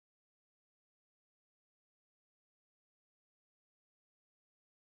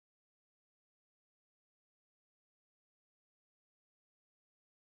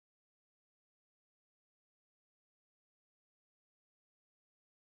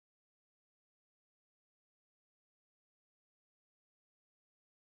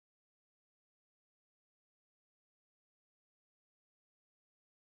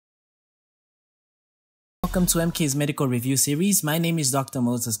welcome to MK's Medical Review Series. My name is Dr.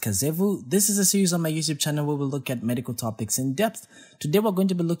 Moses Kazevu. This is a series on my YouTube channel where we'll look at medical topics in depth. Today we're going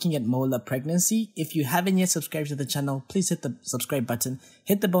to be looking at molar pregnancy. If you haven't yet subscribed to the channel, please hit the subscribe button,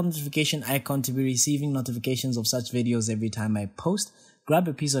 hit the bell notification icon to be receiving notifications of such videos every time I post. Grab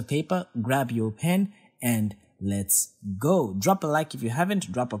a piece of paper, grab your pen, and let's go. Drop a like if you haven't,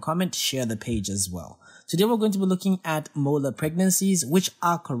 drop a comment, share the page as well. Today we're going to be looking at molar pregnancies, which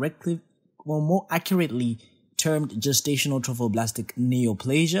are more accurately termed gestational trophoblastic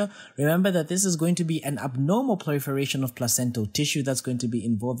neoplasia. Remember that this is going to be an abnormal proliferation of placental tissue that's going to be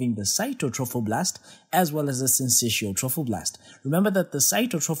involving the cytotrophoblast as well as the syncytial trophoblast. Remember that the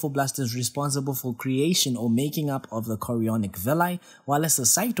cytotrophoblast is responsible for creation or making up of the chorionic villi, while as the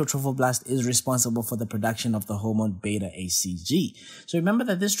cytotrophoblast is responsible for the production of the hormone beta-HCG. So remember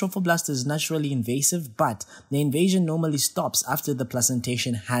that this trophoblast is naturally invasive, but the invasion normally stops after the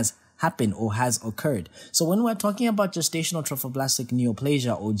placentation has happened or has occurred. So when we're talking about gestational trophoblastic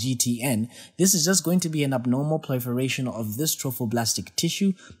neoplasia or GTN, this is just going to be an abnormal proliferation of this trophoblastic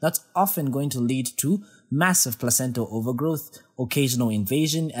tissue that's often going to lead to massive placental overgrowth, occasional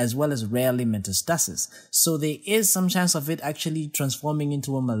invasion, as well as rarely metastasis. So there is some chance of it actually transforming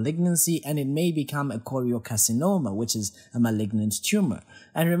into a malignancy, and it may become a choriocarcinoma, which is a malignant tumor.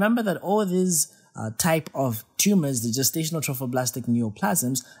 And remember that all these type of tumors, the gestational trophoblastic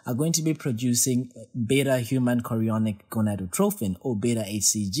neoplasms, are going to be producing beta human chorionic gonadotrophin or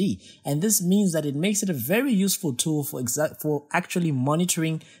beta-HCG. And this means that it makes it a very useful tool for actually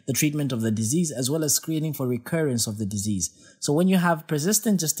monitoring the treatment of the disease as well as screening for recurrence of the disease. So when you have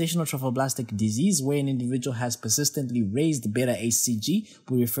persistent gestational trophoblastic disease where an individual has persistently raised beta-HCG,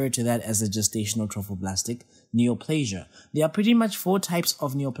 we refer to that as a gestational trophoblastic neoplasia. There are pretty much 4 types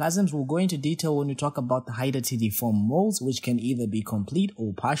of neoplasms. We'll go into detail when we talk about the hydatidiform moles, which can either be complete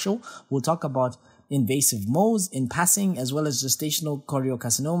or partial. We'll talk about invasive moles in passing, as well as gestational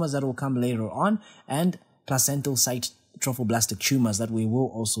choriocarcinomas that will come later on, and placental site trophoblastic tumors that we will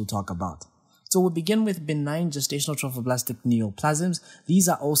also talk about. So we'll begin with benign gestational trophoblastic neoplasms. These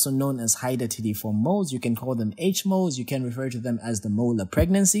are also known as hydatidiform moles. You can call them H moles. You can refer to them as the molar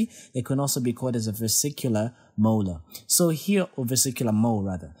pregnancy. They can also be called as a vesicular molar. So here, or vesicular mole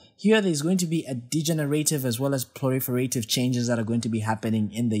rather. Here there's going to be a degenerative as well as proliferative changes that are going to be happening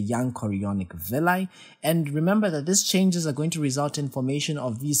in the young chorionic villi. And remember that these changes are going to result in formation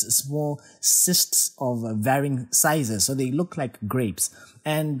of these small cysts of varying sizes. So they look like grapes.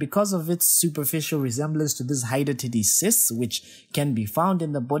 And because of its superficial resemblance to these hydatidiform cysts, which can be found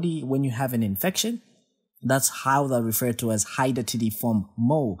in the body when you have an infection, that's how they're referred to as hydatidiform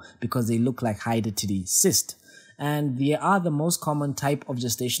mole, because they look like hydatidiform cyst. And they are the most common type of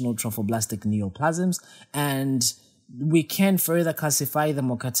gestational trophoblastic neoplasms, and we can further classify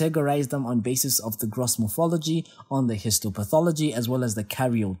them or categorize them on basis of the gross morphology, on the histopathology, as well as the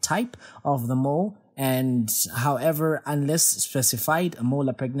karyotype of the mole. And however, unless specified,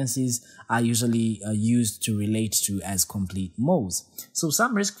 molar pregnancies are usually used to relate to as complete moles. So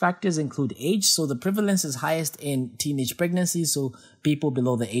some risk factors include age. So the prevalence is highest in teenage pregnancies, so people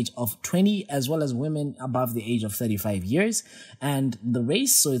below the age of 20, as well as women above the age of 35 years. And the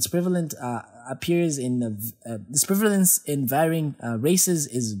race, so its prevalent appears in this prevalence in varying races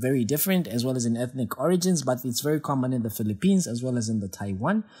is very different, as well as in ethnic origins, but it's very common in the Philippines as well as in the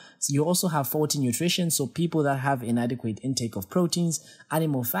Taiwan. So you also have faulty nutrition, so people that have inadequate intake of proteins.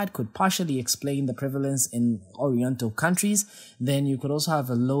 Animal fat could partially explain the prevalence in Oriental countries. Then you could also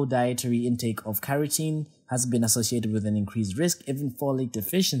have a low dietary intake of carotene, has been associated with an increased risk. Even folate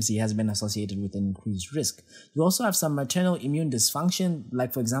deficiency has been associated with an increased risk. You also have some maternal immune dysfunction,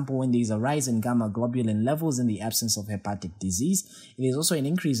 like for example, when there is a rise in gamma globulin levels in the absence of hepatic disease. It is also an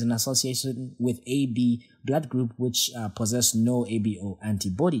increase in association with AB blood group, which possess no ABO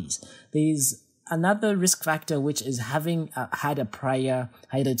antibodies. There is another risk factor, which is having had a prior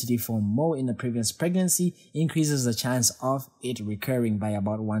hydatidiform mole in a previous pregnancy, increases the chance of it recurring by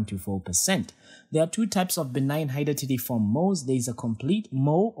about 1 to 4%. There are 2 types of benign hydatidiform moles. There is a complete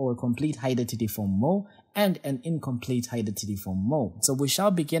mole or a complete hydatidiform mole and an incomplete hydatidiform mole. So we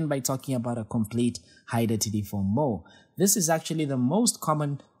shall begin by talking about a complete hydatidiform mole. This is actually the most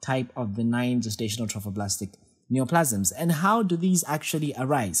common type of benign gestational trophoblastic neoplasms. And how do these actually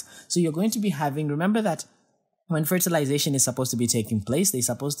arise? So you're going to be having, remember that when fertilization is supposed to be taking place, there's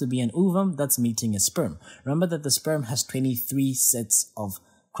supposed to be an ovum that's meeting a sperm. Remember that the sperm has 23 sets of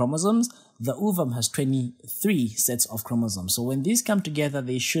chromosomes. The ovum has 23 sets of chromosomes. So when these come together,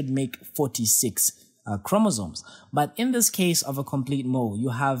 they should make 46 chromosomes. But in this case of a complete mole, you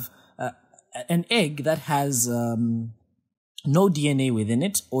have an egg that has no DNA within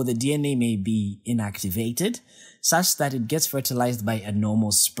it, or the DNA may be inactivated such that it gets fertilized by a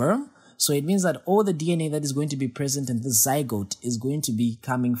normal sperm. So it means that all the DNA that is going to be present in the zygote is going to be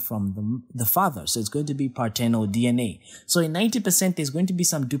coming from the father. So it's going to be paternal DNA. So in 90%, there's going to be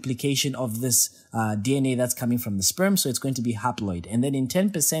some duplication of this DNA that's coming from the sperm. So it's going to be haploid. And then in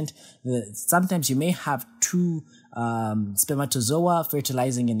 10%, sometimes you may have two spermatozoa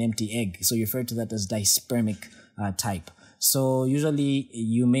fertilizing an empty egg. So you refer to that as dispermic type. So usually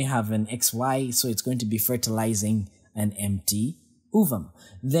you may have an XY, so it's going to be fertilizing an empty ovum.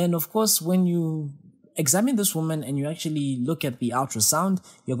 Then, of course, when you examine this woman and you actually look at the ultrasound,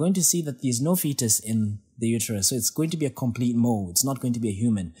 you're going to see that there's no fetus in the uterus. So it's going to be a complete mole. It's not going to be a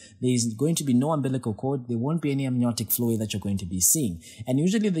human. There's going to be no umbilical cord. There won't be any amniotic fluid that you're going to be seeing. And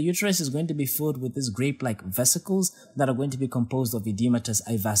usually the uterus is going to be filled with these grape-like vesicles that are going to be composed of edematous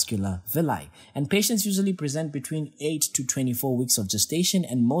avascular villi. And patients usually present between 8 to 24 weeks of gestation,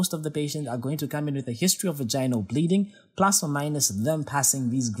 and most of the patients are going to come in with a history of vaginal bleeding, plus or minus them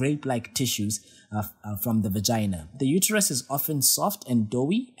passing these grape-like tissues from the vagina. The uterus is often soft and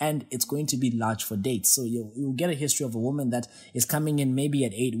doughy, and it's going to be large for dates. So you'll get a history of a woman that is coming in maybe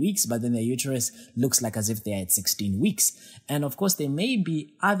at 8 weeks, but then their uterus looks like as if they're at 16 weeks. And of course, there may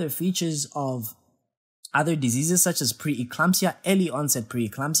be other features of other diseases such as preeclampsia, early onset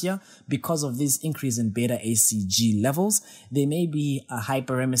preeclampsia, because of this increase in beta-HCG levels. There may be a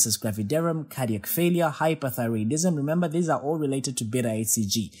hyperemesis gravidarum, cardiac failure, hyperthyroidism. Remember, these are all related to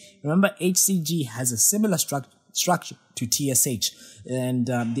beta-HCG. Remember, HCG has a similar structure to TSH, and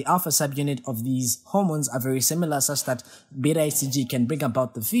the alpha subunit of these hormones are very similar, such that beta-HCG can bring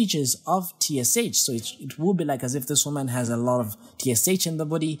about the features of TSH. So it will be like as if this woman has a lot of TSH in the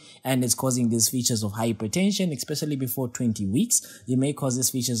body and it's causing these features of hypertension, especially before 20 weeks. You may cause these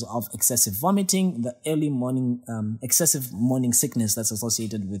features of excessive vomiting, the early morning, excessive morning sickness that's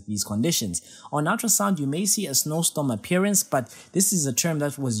associated with these conditions. On ultrasound, you may see a snowstorm appearance, but this is a term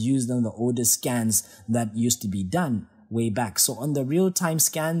that was used in the older scans that used to be done way back. So on the real-time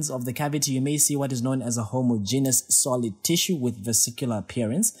scans of the cavity, you may see what is known as a homogeneous solid tissue with vesicular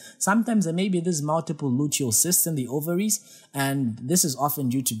appearance. Sometimes there may be this multiple luteal cysts in the ovaries, and this is often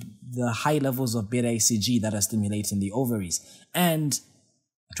due to the high levels of beta-HCG that are stimulating the ovaries. And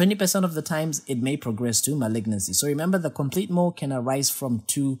 20% of the times, it may progress to malignancy. So remember, the complete mole can arise from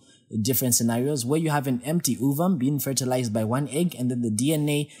two different scenarios where you have an empty ovum being fertilized by one egg, and then the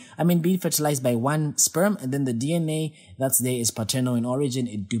DNA, being fertilized by one sperm, and then the DNA that's there is paternal in origin.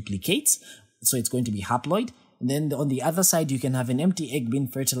 It duplicates, so it's going to be haploid. And then on the other side, you can have an empty egg being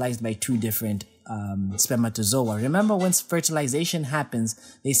fertilized by two different spermatozoa. Remember, once fertilization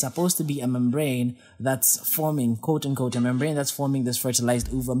happens, there's supposed to be a membrane that's forming, quote unquote, a membrane that's forming this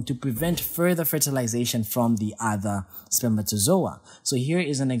fertilized ovum to prevent further fertilization from the other spermatozoa. So here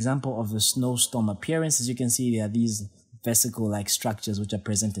is an example of the snowstorm appearance. As you can see, there are these vesicle-like structures which are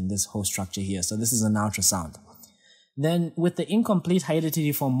present in this whole structure here. So this is an ultrasound. Then with the incomplete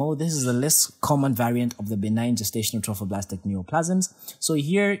hereditary-deformed mole, this is a less common variant of the benign gestational trophoblastic neoplasms. So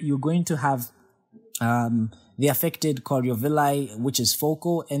here you're going to have the affected choriovilli, which is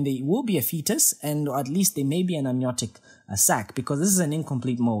focal, and there will be a fetus, and or at least there may be an amniotic sac, because this is an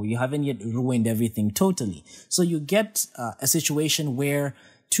incomplete mole. You haven't yet ruined everything totally. So you get a situation where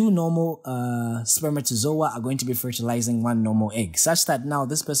two normal spermatozoa are going to be fertilizing one normal egg, such that now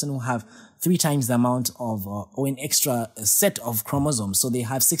this person will have 3 times the amount of, or an extra set of chromosomes. So they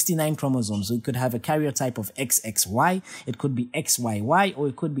have 69 chromosomes. So it could have a karyotype of XXY, it could be XYY, or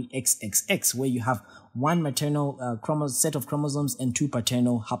it could be XXX, where you have one maternal set of chromosomes and 2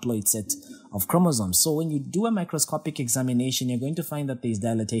 paternal haploid sets of chromosomes. So when you do a microscopic examination, you're going to find that there's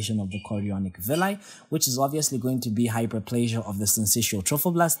dilatation of the chorionic villi, which is obviously going to be hyperplasia of the syncytial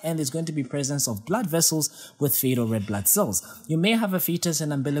trophoblast, and there's going to be presence of blood vessels with fetal red blood cells. You may have a fetus,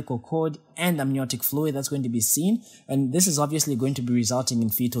 an umbilical cord, and amniotic fluid that's going to be seen, and this is obviously going to be resulting in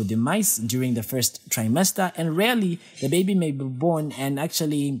fetal demise during the first trimester, and rarely the baby may be born and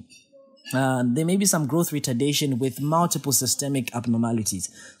actually there may be some growth retardation with multiple systemic abnormalities.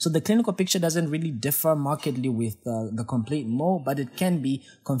 So the clinical picture doesn't really differ markedly with the complete mole, but it can be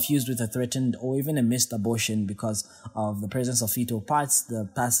confused with a threatened or even a missed abortion because of the presence of fetal parts, the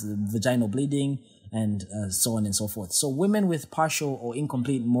past vaginal bleeding, and so on and so forth. So women with partial or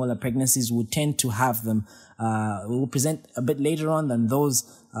incomplete molar pregnancies would tend to have them, will present a bit later on than those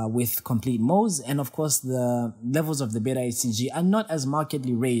with complete moles. And of course, the levels of the beta-HCG are not as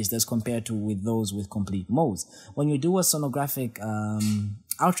markedly raised as compared to with those with complete moles. When you do a sonographic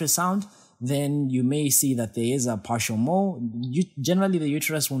ultrasound, then you may see that there is a partial mole. Generally, the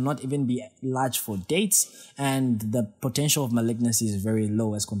uterus will not even be large for dates, and the potential of malignancy is very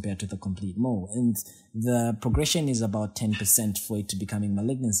low as compared to the complete mole. And the progression is about 10% for it to becoming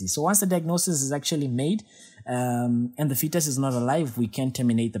malignancy. So once the diagnosis is actually made, and the fetus is not alive, we can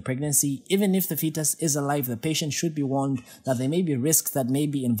terminate the pregnancy. Even if the fetus is alive, the patient should be warned that there may be risks that may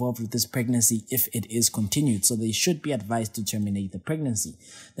be involved with this pregnancy if it is continued. So they should be advised to terminate the pregnancy.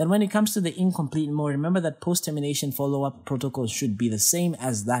 Then when it comes to the incomplete mole, remember that post-termination follow-up protocols should be the same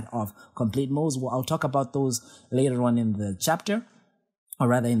as that of complete moles. Well, I'll talk about those later on in the chapter, or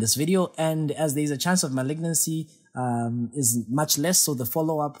rather in this video. And as there is a chance of malignancy is much less, so the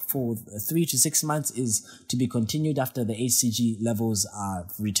follow-up for 3 to 6 months is to be continued after the HCG levels are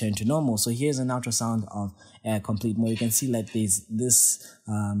returned to normal. So here's an ultrasound of a complete mole. You can see like there's this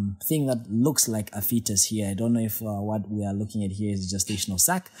thing that looks like a fetus here. I don't know if what we are looking at here is gestational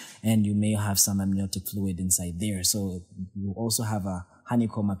sac, and you may have some amniotic fluid inside there. So you also have a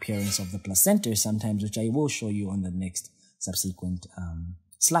honeycomb appearance of the placenta sometimes, which I will show you on the next subsequent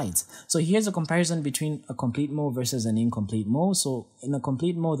slides. So here's a comparison between a complete mole versus an incomplete mole. So in a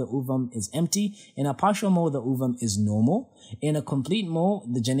complete mole, the ovum is empty. In a partial mole, the ovum is normal. In a complete mole,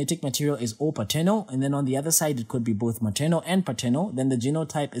 the genetic material is all paternal. And then on the other side, it could be both maternal and paternal. Then the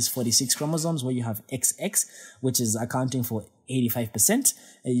genotype is 46 chromosomes, where you have XX, which is accounting for 85%.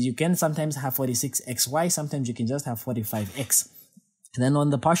 You can sometimes have 46XY. Sometimes you can just have 45X. And then on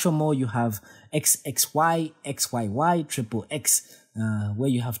the partial mole, you have XXY, XYY, triple X, where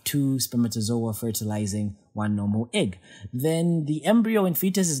you have 2 spermatozoa fertilizing 1 normal egg. Then the embryo in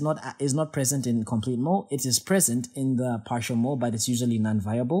fetus is not present in complete mole. It is present in the partial mole, but it's usually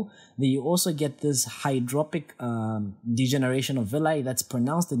non-viable. Then you also get this hydropic degeneration of villi that's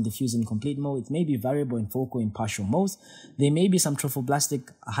pronounced and diffuse in complete mole. It may be variable and focal in partial moles. There may be some trophoblastic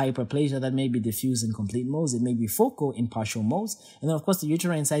hyperplasia that may be diffuse in complete moles. It may be focal in partial moles. And then of course the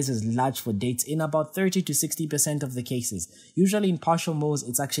uterine size is large for dates in about 30 to 60% of the cases. Usually in partial moles,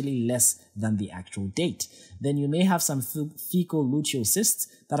 it's actually less than the actual date. Then you may have some fecal luteal cysts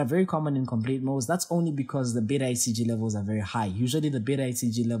that are very common in complete moles. That's only because the beta HCG levels are very high. Usually the beta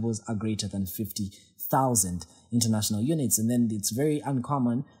HCG levels are greater than 50,000 international units. And then it's very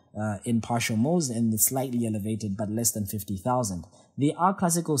uncommon in partial moles, and it's slightly elevated, but less than 50,000. There are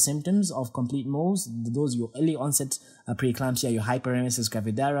classical symptoms of complete moles. Those your early onset preeclampsia, your hyperemesis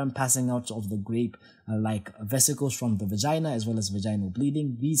gravidarum, passing out of the grape like vesicles from the vagina, as well as vaginal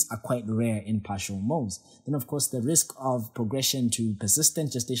bleeding. These are quite rare in partial moles. Then of course the risk of progression to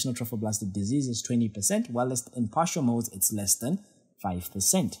persistent gestational trophoblastic disease is 20%, while in partial moles it's less than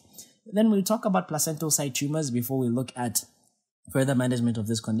 5%. Then we'll talk about placental site tumors before we look at further management of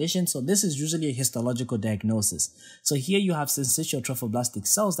this condition. So this is usually a histological diagnosis. So here you have syncytial trophoblastic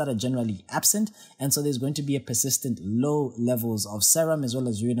cells that are generally absent, and so there's going to be a persistent low levels of serum as well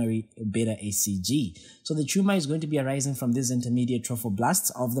as urinary beta HCG. So the tumor is going to be arising from these intermediate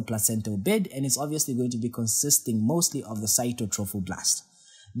trophoblasts of the placental bed, and it's obviously going to be consisting mostly of the cytotrophoblast.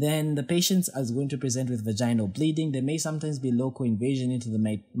 Then the patients are going to present with vaginal bleeding. There may sometimes be local invasion into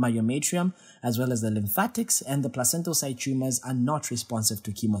the myometrium as well as the lymphatics, and the placental site tumors are not responsive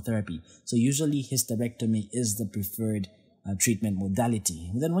to chemotherapy. So usually hysterectomy is the preferred treatment modality.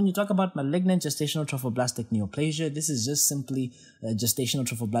 And then when you talk about malignant gestational trophoblastic neoplasia, this is just simply gestational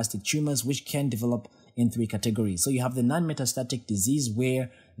trophoblastic tumors which can develop in 3 categories. So you have the non-metastatic disease, where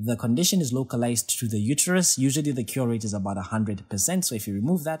the condition is localized to the uterus. Usually the cure rate is about 100%. So if you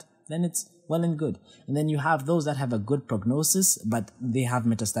remove that, then it's well and good. And then you have those that have a good prognosis, but they have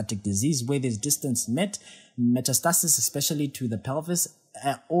metastatic disease, where there's distance metastasis, especially to the pelvis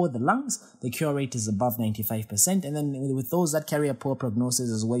or the lungs. The cure rate is above 95%. And then with those that carry a poor prognosis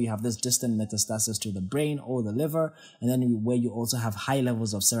is where you have this distant metastasis to the brain or the liver, and then where you also have high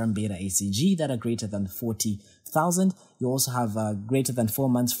levels of serum beta HCG that are greater than 40,000. You also have greater than 4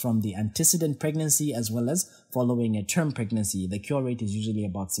 months from the antecedent pregnancy as well as following a term pregnancy. The cure rate is usually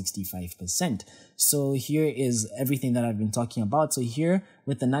about 65%. So here is everything that I've been talking about. So here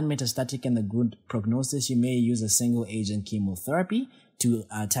with the non-metastatic and the good prognosis, you may use a single agent chemotherapy to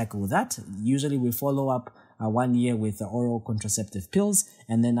tackle that. Usually we follow up 1 year with the oral contraceptive pills,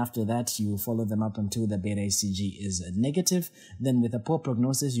 and then after that you follow them up until the beta HCG is negative. Then with a poor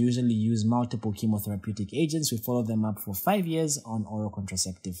prognosis, you usually use multiple chemotherapeutic agents. We follow them up for 5 years on oral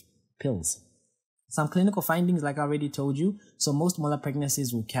contraceptive pills. Some clinical findings, like I already told you. So most molar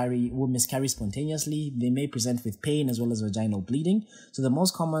pregnancies will miscarry spontaneously. They may present with pain as well as vaginal bleeding. So the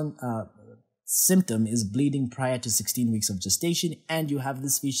most common symptom is bleeding prior to 16 weeks of gestation, and you have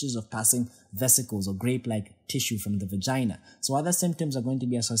these features of passing vesicles or grape-like tissue from the vagina. So other symptoms are going to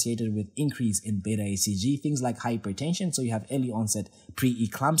be associated with increase in beta-HCG, things like hypertension. So you have early onset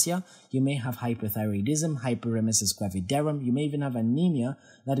preeclampsia. You may have hyperthyroidism, hyperemesis gravidarum. You may even have anemia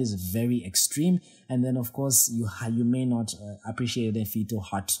that is very extreme. And then, of course, you may not appreciate the fetal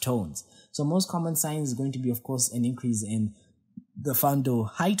heart tones. So most common signs is going to be, of course, an increase in the fundal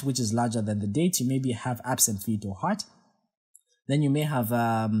height, which is larger than the date. You maybe have absent fetal heart. Then you may have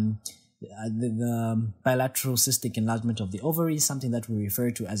the bilateral cystic enlargement of the ovaries, something that we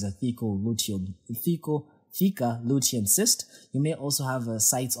refer to as a theca lutein cyst. You may also have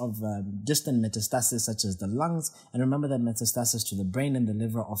sites of distant metastasis such as the lungs. And remember that metastasis to the brain and the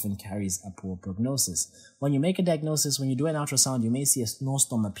liver often carries a poor prognosis. When you make a diagnosis, when you do an ultrasound, you may see a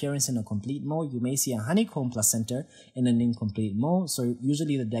snowstorm appearance in a complete mole. You may see a honeycomb placenta in an incomplete mole. So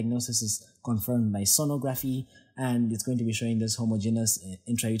usually the diagnosis is confirmed by sonography, and it's going to be showing this homogeneous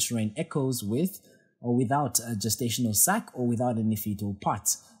intrauterine echoes with or without a gestational sac or without any fetal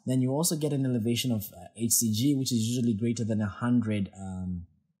parts. Then you also get an elevation of HCG, which is usually greater than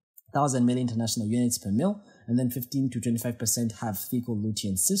 100,000 milli-international units per mil. And then 15 to 25% have thecal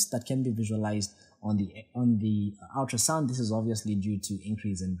lutein cysts that can be visualized on the ultrasound. This is obviously due to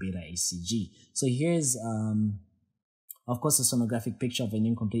increase in beta-HCG. So here's, of course, a sonographic picture of an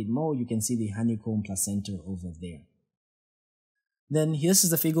incomplete mole. You can see the honeycomb placenta over there. Then this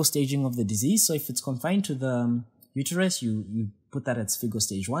is the fecal staging of the disease. So if it's confined to the uterus, you put that as fecal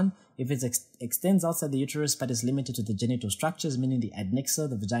stage 1. If it extends outside the uterus but is limited to the genital structures, meaning the adnexa,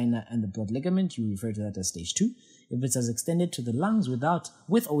 the vagina, and the broad ligament, you refer to that as stage 2. If it has extended to the lungs with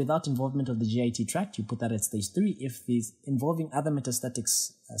or without involvement of the GIT tract, you put that at stage 3. If it's involving other metastatic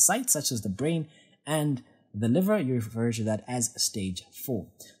sites such as the brain and the liver, you refer to that as stage 4.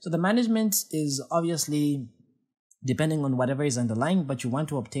 So the management is obviously depending on whatever is underlying, but you want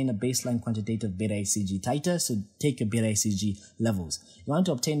to obtain a baseline quantitative beta-HCG titer, so take your beta-HCG levels. You want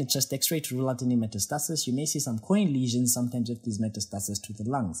to obtain a chest x-ray to rule out any metastasis. You may see some coin lesions sometimes if there's metastasis to the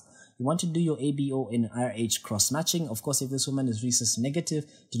lungs. You want to do your ABO and RH cross-matching. Of course, if this woman is rhesus negative,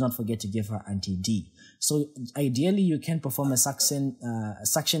 do not forget to give her anti-D. So ideally, you can perform a suction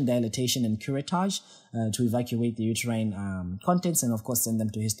dilatation and curettage to evacuate the uterine contents and, of course, send them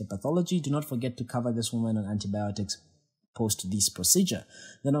to histopathology. Do not forget to cover this woman on antibiotics post this procedure.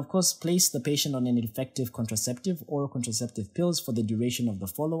 Then, of course, place the patient on an effective contraceptive, oral contraceptive pills for the duration of the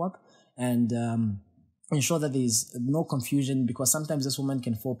follow-up, and ensure that there is no confusion, because sometimes this woman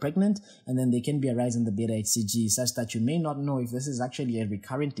can fall pregnant and then there can be a rise in the beta-HCG such that you may not know if this is actually a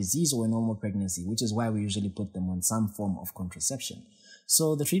recurrent disease or a normal pregnancy, which is why we usually put them on some form of contraception.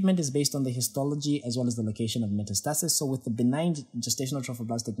 So the treatment is based on the histology as well as the location of metastasis. So with the benign gestational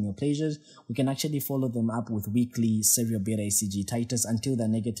trophoblastic neoplasias, we can actually follow them up with weekly serial beta-HCG titers until they're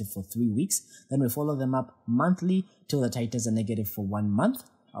negative for 3 weeks. Then we follow them up monthly till the titers are negative for 1 month,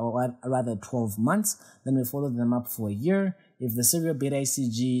 or rather 12 months. Then we follow them up for a year. If the serial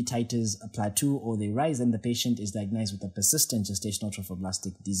beta-HCG titers plateau or they rise, then the patient is diagnosed with a persistent gestational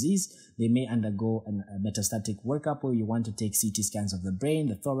trophoblastic disease. They may undergo a metastatic workup where you want to take CT scans of the brain,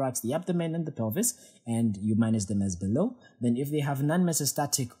 the thorax, the abdomen, and the pelvis, and you manage them as below. Then if they have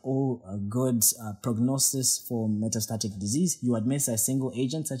non-metastatic or a good prognosis for metastatic disease, you administer a single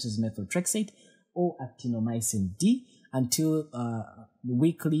agent such as methotrexate or actinomycin D until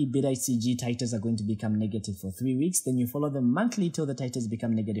weekly beta-HCG titers are going to become negative for 3 weeks. Then you follow them monthly till the titers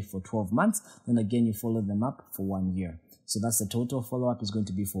become negative for 12 months. Then again, you follow them up for 1 year. So that's the total follow-up is going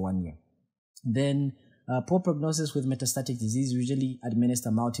to be for 1 year. Then poor prognosis with metastatic disease usually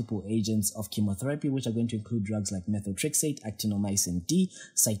administer multiple agents of chemotherapy, which are going to include drugs like methotrexate, actinomycin D,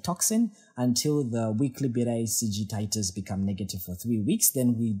 cytoxin, until the weekly beta-HCG titers become negative for 3 weeks.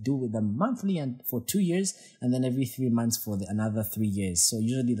 Then we do them monthly and for 2 years, and then every 3 months for another 3 years. So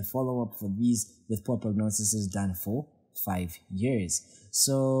usually the follow-up for these with poor prognosis is done for 5 years.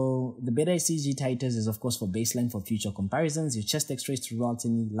 So the beta-HCG titers is of course for baseline for future comparisons. Your chest x-rays to rule out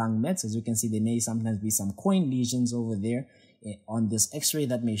any lung mets. As you can see, there may sometimes be some coin lesions over there on this x-ray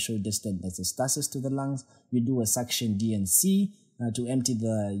that may show distant metastasis to the lungs. You do a suction D&C to empty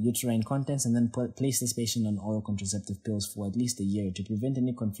the uterine contents, and then place this patient on oral contraceptive pills for at least a year to prevent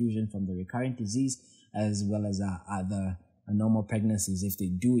any confusion from the recurrent disease as well as other normal pregnancies if they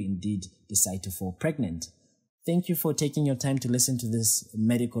do indeed decide to fall pregnant. Thank you for taking your time to listen to this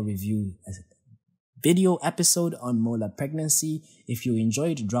medical review video episode on molar pregnancy. If you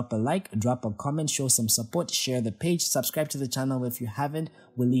enjoyed, drop a like, drop a comment, show some support, share the page, subscribe to the channel if you haven't.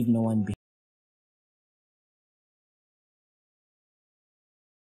 We'll leave no one behind.